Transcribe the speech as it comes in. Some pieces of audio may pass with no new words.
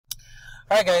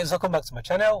Hi guys, welcome back to my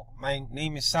channel. My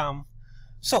name is Sam.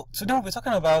 So today we'll be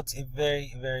talking about a very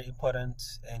important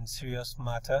and serious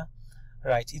matter,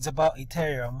 right? It's about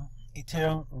Ethereum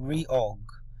reorg.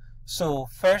 So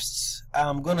first,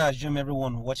 I'm gonna assume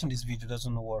everyone watching this video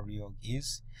doesn't know what reorg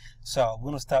is, so I'm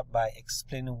gonna start by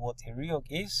explaining what a reorg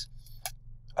is,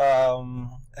 and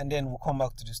then we'll come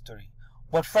back to the story.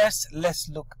 But first, let's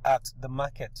look at the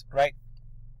market, right?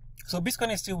 So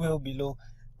Bitcoin is still well below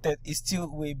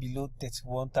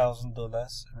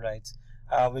 $31,000, right?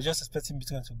 We're just expecting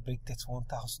Bitcoin to break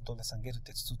 $31,000 and get to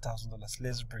 $32,000.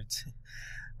 Let's breathe,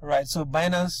 right? So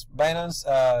Binance,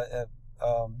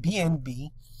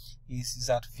 BNB is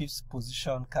at 5th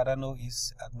position. Cardano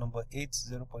is at number 8,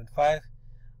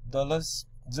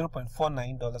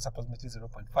 $0.49, approximately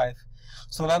 0.5.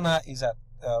 Solana is at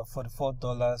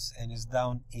 $44 and is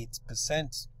down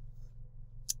 8%.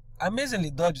 Amazingly,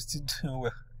 Doge is still doing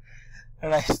well.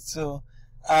 Right, so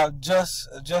just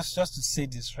to say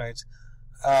this, right,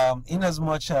 in as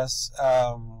much as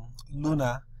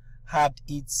Luna had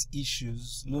its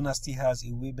issues, Luna still has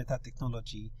a way better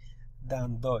technology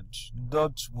than Doge.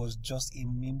 Doge was just a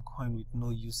meme coin with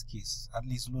no use case. At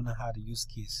least Luna had a use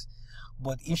case,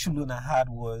 but the issue Luna had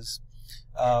was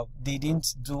they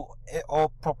didn't do all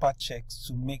proper checks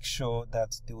to make sure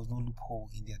that there was no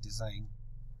loophole in their design.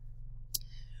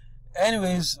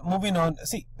 Anyways, moving on.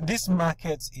 See, this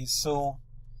market is so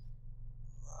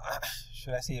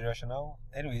should I say irrational?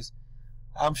 Anyways,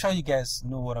 I'm sure you guys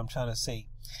know what I'm trying to say.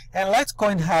 And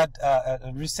Litecoin had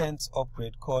a recent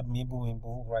upgrade called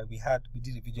Mimbo, right? We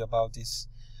did a video about this.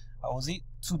 Was it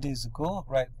 2 days ago,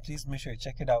 right? Please make sure you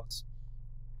check it out.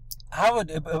 I have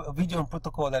a video on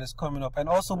protocol that is coming up, and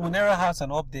also Monero has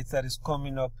an update that is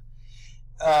coming up.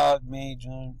 May,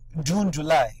 June,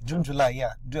 July,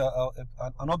 yeah.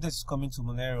 An update is coming to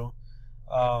Monero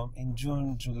in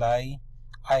June, July.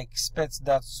 I expect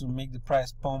that to make the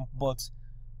price pump, but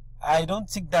I don't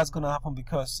think that's going to happen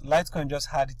because Litecoin just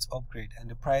had its upgrade and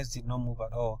the price did not move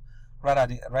at all. Rather,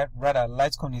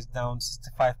 Litecoin is down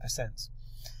 65%.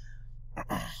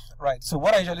 Right. So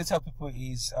what I usually tell people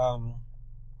is,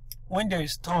 when there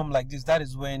is storm like this, that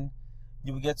is when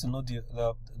you will get to know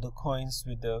the coins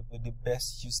with the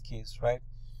best use case, right?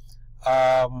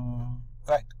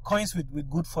 Right, coins with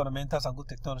good fundamentals and good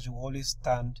technology will always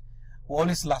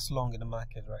last long in the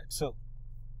market, right? So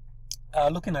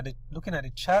looking at the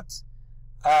chart,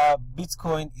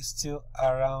 Bitcoin is still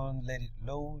around. Let it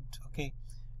load. Okay,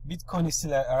 Bitcoin is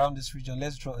still around this region.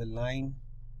 Let's draw a line.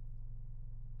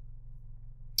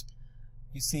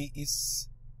 You see, it's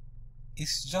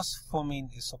just forming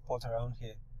a support around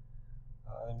here.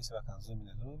 Let me see if I can zoom in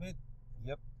a little bit.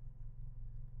 Yep.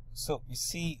 So you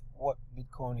see what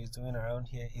Bitcoin is doing around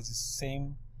here is the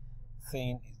same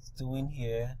thing it's doing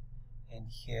here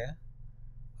and here,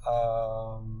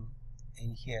 and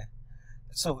here.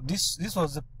 So this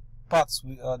was the parts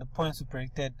the points we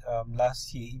predicted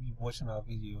last year. If you're watching our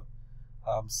video,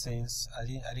 since I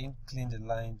didn't clean the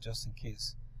line just in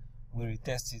case we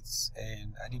retest it,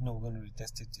 and I didn't know we're going to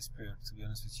retest it this period, to be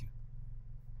honest with you.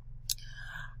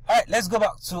 Alright, let's go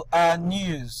back to our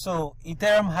news. So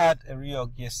Ethereum had a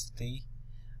reorg yesterday,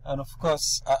 and of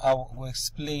course I will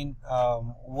explain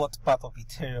what part of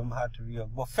Ethereum had a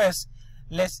reorg. But first,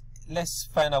 let's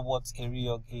find out what a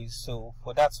reorg is. So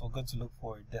for that, we're going to look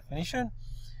for a definition.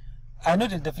 I know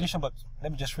the definition, but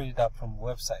let me just read it out from the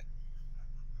website.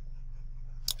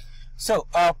 So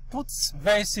put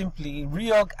very simply,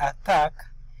 reorg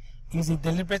attack is a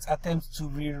deliberate attempt to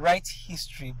rewrite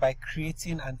history by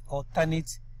creating an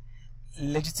alternate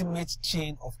legitimate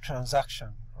chain of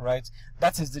transaction, right?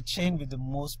 That is the chain with the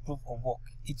most proof of work.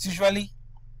 It's usually,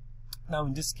 now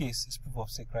in this case, it's proof of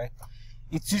stake, right?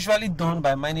 It's usually done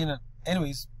by mining.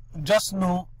 Anyways, just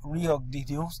know reorg, the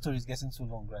whole story is getting too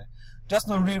long, right? Just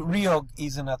know reorg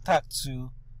is an attack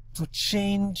to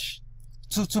change,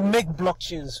 to make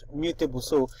blockchains mutable.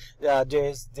 So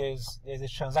there's a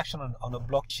transaction on a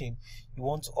blockchain. You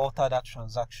want to alter that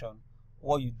transaction.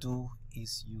 What you do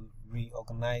is you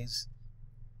reorganize,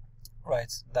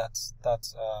 right, that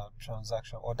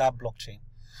transaction or that blockchain.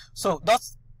 So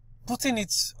that's putting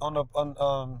it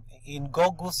in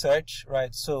Google search,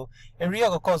 right? So a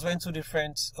reorg occurs when two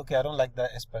different, okay, I don't like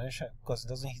that explanation because it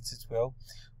doesn't hit it well.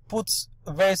 Put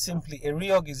very simply, a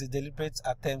reorg is a deliberate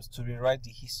attempt to rewrite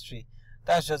the history.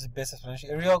 That's just the best explanation.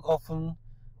 A reorg often,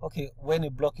 okay, when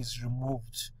a block is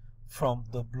removed from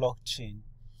the blockchain.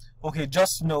 Okay,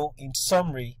 just know in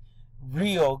summary,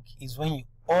 reorg is when you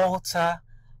alter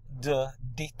the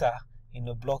data in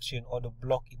the blockchain or the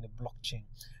block in the blockchain.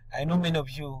 I know many of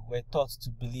you were taught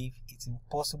to believe it's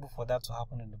impossible for that to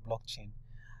happen in the blockchain,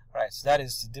 right? So that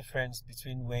is the difference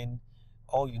between when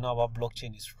all you know about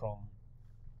blockchain is from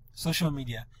social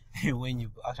media when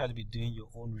you actually be doing your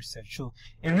own research. So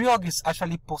a reorg is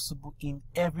actually possible in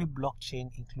every blockchain,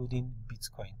 including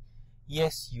Bitcoin.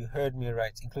 Yes, you heard me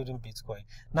right, including Bitcoin.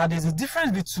 Now there's a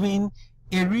difference between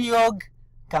a reorg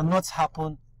cannot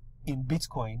happen in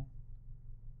Bitcoin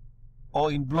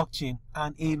or in blockchain,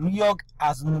 and a reorg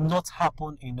has not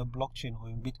happened in a blockchain or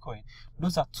in Bitcoin.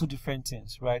 Those are two different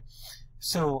things, right?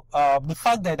 So the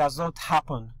fact that it has not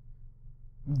happened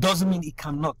doesn't mean it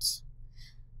cannot.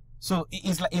 So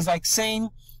it's like saying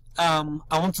I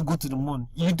want to go to the moon.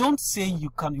 You don't say you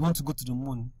want to go to the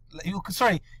moon.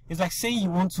 It's like saying you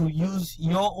want to use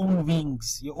your own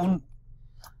wings, your own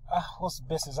what's the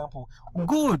best example?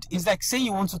 Good. It's like saying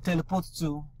you want to teleport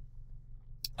to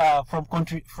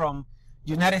from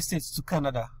United States to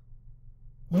Canada.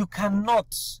 You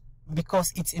cannot,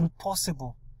 because it's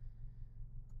impossible,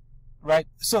 right?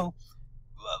 So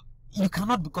you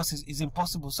cannot because it's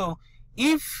impossible. So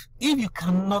if you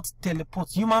cannot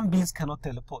teleport, human beings cannot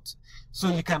teleport, so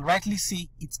you can rightly say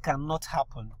it cannot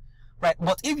happen, right?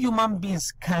 But if human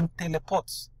beings can teleport,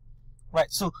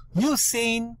 right, so you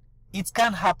saying it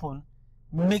can happen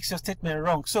makes your statement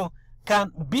wrong. So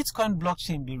can Bitcoin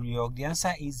blockchain be reorged? The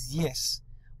answer is yes,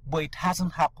 but it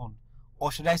hasn't happened,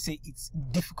 or should I say it's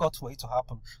difficult for it to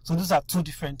happen. So those are two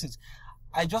different things.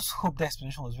 I just hope the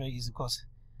explanation was very easy, because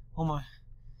oh my.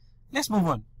 Let's move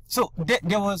on. So there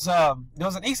was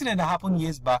an incident that happened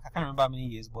years back. I can't remember how many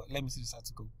years, but let me see this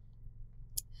article.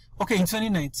 Okay, in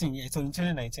 2019, yeah, so in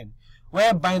 2019,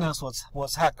 where Binance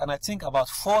was hacked, and I think about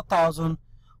 4,000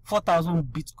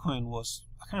 Bitcoin was,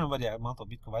 I can't remember the amount of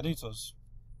Bitcoin, but I think it was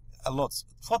a lot.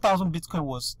 4,000 Bitcoin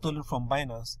was stolen from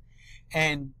Binance,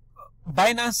 and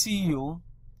Binance CEO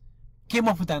came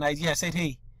up with an idea. Said,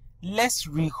 hey, let's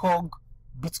reorg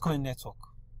Bitcoin network.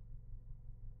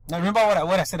 Now remember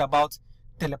what I said about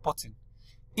teleporting.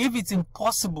 If it's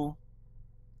impossible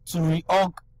to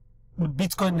reorg the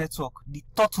Bitcoin network, the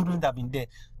thought wouldn't have been there.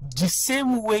 The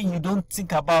same way you don't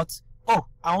think about, oh,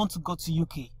 I want to go to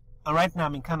UK and right now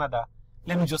I'm in Canada,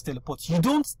 let me just teleport. You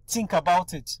don't think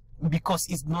about it because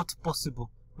it's not possible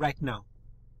right now.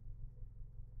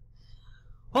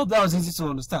 Hope that was easy to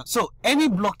understand. So any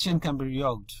blockchain can be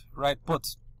reorged, right?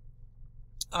 But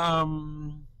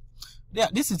yeah,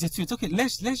 this is the tweet. Okay,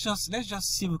 let's just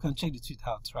see if we can check the tweet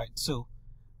out, right? So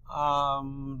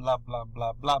blah blah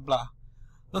blah blah blah.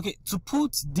 Okay, to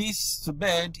put this to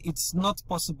bed, it's not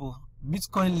possible.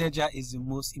 Bitcoin ledger is the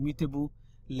most immutable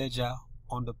ledger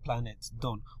on the planet.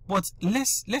 Done. But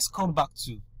let's come back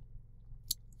to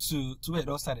where it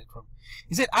all started from.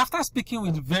 He said, after speaking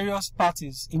with various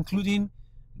parties, including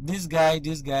this guy,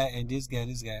 and this guy,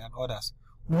 and others,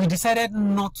 we decided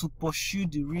not to pursue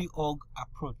the reorg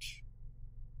approach.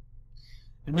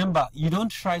 Remember, you don't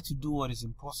try to do what is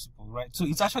impossible, right? So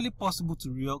it's actually possible to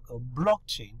reorg a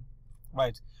blockchain,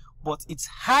 right? But it's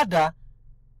harder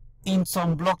in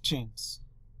some blockchains,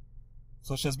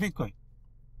 such as Bitcoin.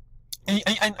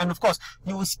 And of course,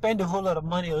 you will spend a whole lot of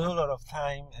money, a whole lot of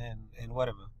time, and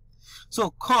whatever.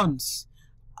 So cons,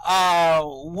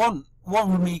 one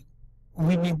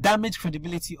we may damage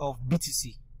credibility of BTC.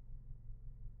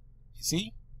 You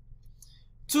see?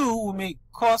 2, we may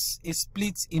cause a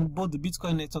split in both the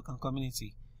Bitcoin network and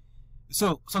community.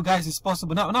 So guys, it's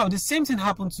possible. Now the same thing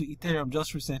happened to Ethereum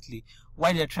just recently,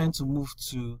 while they're trying to move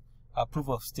to proof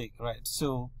of stake, right?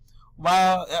 So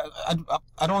while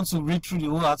I don't want to read through the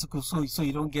whole article, so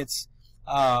you don't get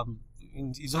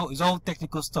it's all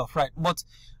technical stuff, right? But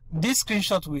this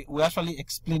screenshot we actually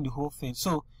explain the whole thing.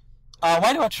 So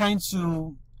while they were trying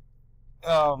to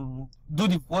do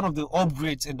one of the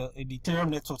upgrades in the Ethereum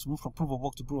network to move from proof of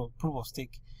work to proof of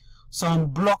stake, some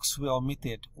blocks were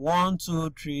omitted. 1, 2,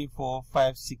 3, 4,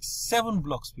 5, 6, 7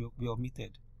 blocks were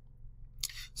omitted.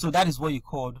 So that is what you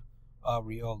called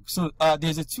reorg. So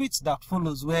there's a tweet that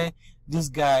follows where this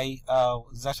guy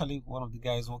is actually one of the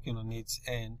guys working on it,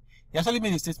 and he actually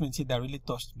made a statement here that really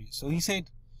touched me. So he said,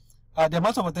 the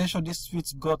amount of attention this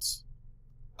tweet got,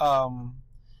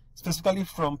 specifically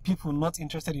from people not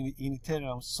interested in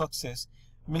Ethereum's success,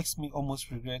 makes me almost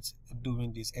regret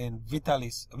doing this. And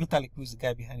Vitalik, who is the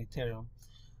guy behind Ethereum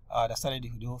that started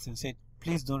the whole thing, said,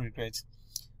 please don't regret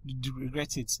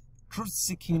it. Truth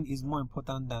seeking is more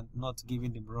important than not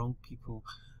giving the wrong people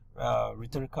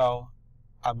rhetorical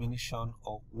ammunition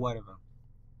or whatever.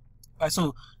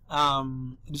 So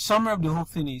the summary of the whole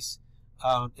thing is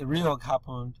a reorg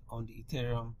happened on the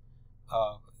Ethereum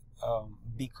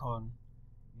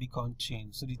Beacon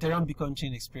chain. So the Ethereum Beacon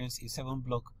chain experienced a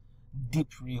 7-block deep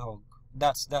reorg.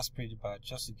 That's pretty bad.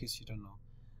 Just in case you don't know,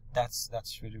 that's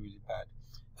really bad.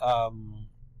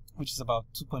 Which is about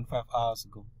 2.5 hours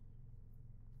ago.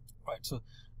 right? So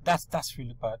that's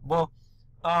really bad. But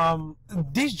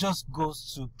this just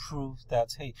goes to prove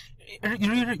that, hey,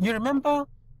 you remember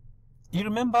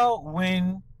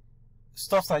when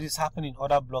stuff like this happened in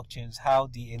other blockchains, how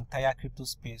the entire crypto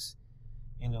space,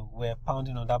 were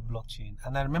pounding on that blockchain.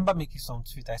 And I remember making some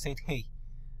tweet. I said, hey,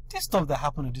 this stuff that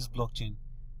happened with this blockchain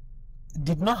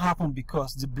did not happen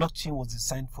because the blockchain was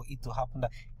designed for it to happen.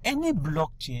 That any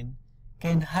blockchain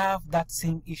can have that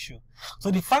same issue.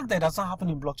 So the fact that it doesn't happen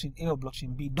in blockchain A or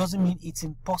blockchain B doesn't mean it's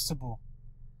impossible.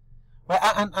 Right?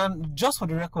 And just for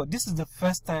the record, this is the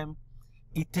first time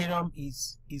Ethereum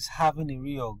is having a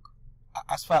reorg,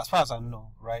 as far as I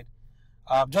know, right?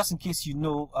 Just in case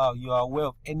you are aware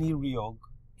of any reorg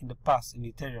in the past in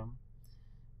Ethereum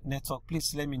network,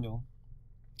 please let me know.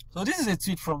 So this is a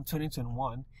tweet from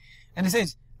 2021, and it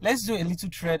says, let's do a little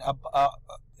thread on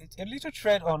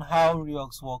how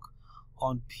reorgs work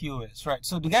on POS, right?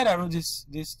 So the guy that wrote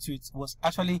this tweet was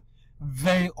actually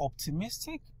very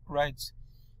optimistic, right?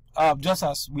 Just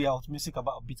as we are optimistic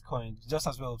about Bitcoin, just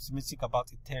as we're optimistic about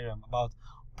Ethereum, about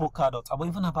Polkadot, or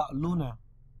even about Luna.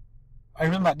 I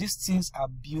remember these things are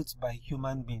built by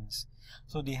human beings,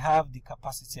 so they have the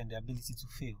capacity and the ability to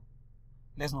fail.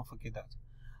 Let's not forget that.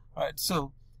 All right,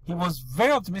 so he was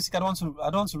very optimistic. I don't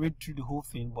want to read through the whole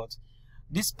thing, but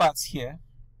this part here,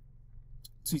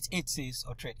 tweet 8 says,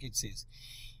 or thread 8 says,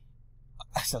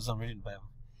 as I'm reading the Bible,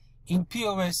 in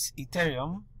POS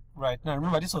Ethereum, right now,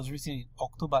 remember this was written in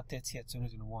October 30th,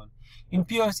 2021. In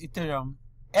POS Ethereum,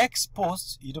 X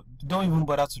post, you don't even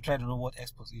bother to try to know what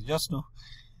X post is, just know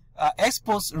X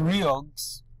post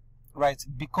reorgs, right,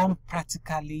 become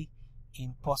practically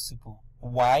impossible.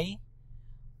 Why?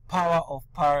 Power of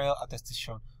parallel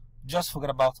attestation. Just forget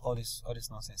about all this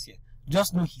nonsense here.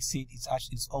 Just know he said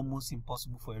it's almost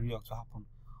impossible for a reorg to happen.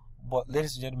 But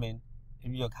ladies and gentlemen, a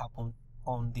reorg happened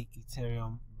on the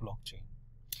Ethereum blockchain.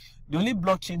 The only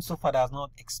blockchain so far that has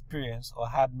not experienced or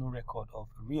had no record of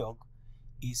reorg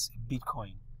is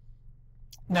Bitcoin.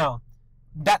 Now,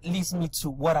 that leads me to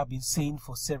what I've been saying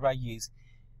for several years.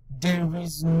 There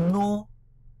is no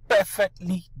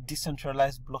perfectly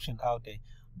decentralized blockchain out there.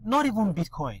 Not even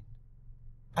Bitcoin.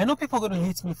 I know people are going to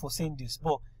hate me for saying this,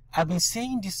 but I've been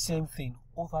saying the same thing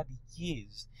over the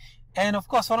years. And of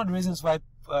course, one of the reasons why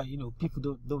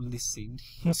people don't listen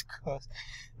is because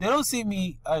they don't see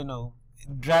me,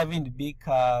 driving the big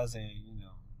cars and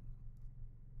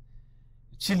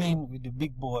chilling with the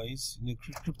big boys, the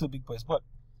crypto big boys. But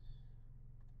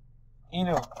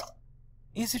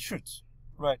it's the truth,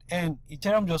 right? And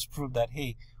Ethereum just proved that,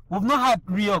 hey, we've not had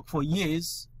reorg for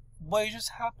years, but it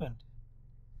just happened.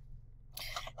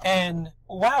 And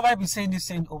why have I been saying this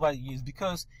thing over the years?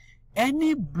 Because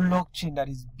any blockchain that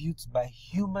is built by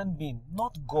human being,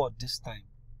 not God this time,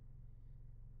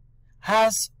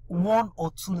 has 1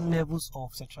 or 2 levels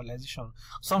of centralization.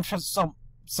 Some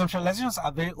centralizations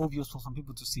are very obvious for some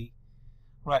people to see,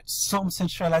 right? Some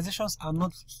centralizations are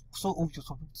not so obvious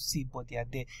for people to see, but they are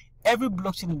there. Every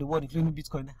blockchain in the world, including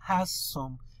Bitcoin, has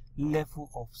some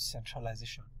level of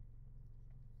centralization,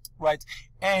 right?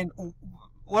 And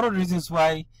one of the reasons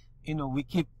why we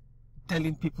keep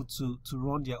telling people to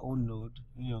run their own node,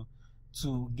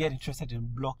 to get interested in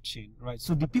blockchain, right?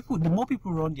 So the more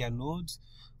people run their nodes,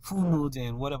 full nodes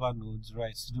and whatever nodes,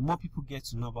 right? So the more people get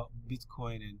to know about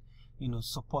Bitcoin and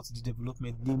support the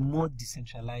development, the more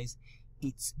decentralized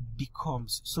it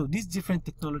becomes. So this different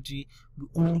technology will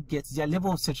only get their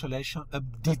level of centralization,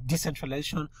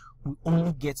 decentralization will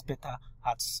only get better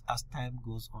as time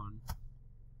goes on.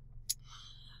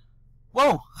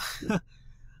 Well,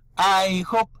 I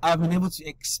hope I've been able to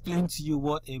explain to you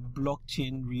what a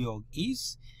blockchain reorg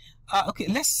is. Okay,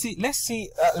 let's see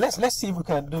if we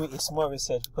can do a small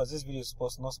research, because this video is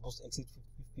not supposed to exceed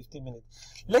 15 minutes.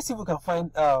 Let's see if we can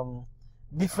find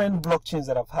different blockchains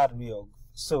that have had reorg.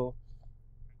 So,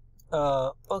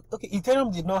 okay,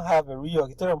 Ethereum did not have a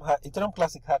reorg. Ethereum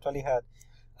Classic actually had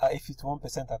a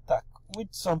 51% attack, which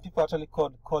some people actually call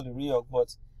a reorg,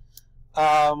 but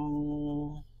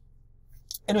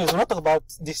anyways, we'll not talk about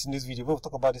this in this video. We'll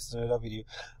talk about this in another video.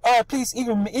 Alright, please,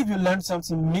 if you learned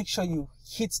something, make sure you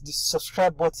hit the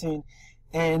subscribe button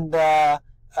and of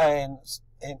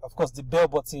course the bell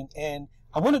button. And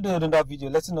I'm going to do another video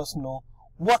letting us know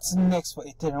what's next for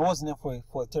Ethereum, what's next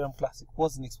for Ethereum Classic,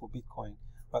 what's next for Bitcoin,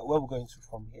 right? Where we're going to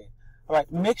from here.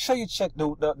 Alright, make sure you check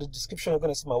the description. You're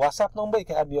going to see my WhatsApp number. You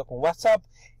can add me up on WhatsApp,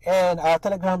 and our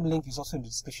Telegram link is also in the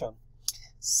description.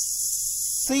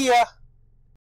 See ya.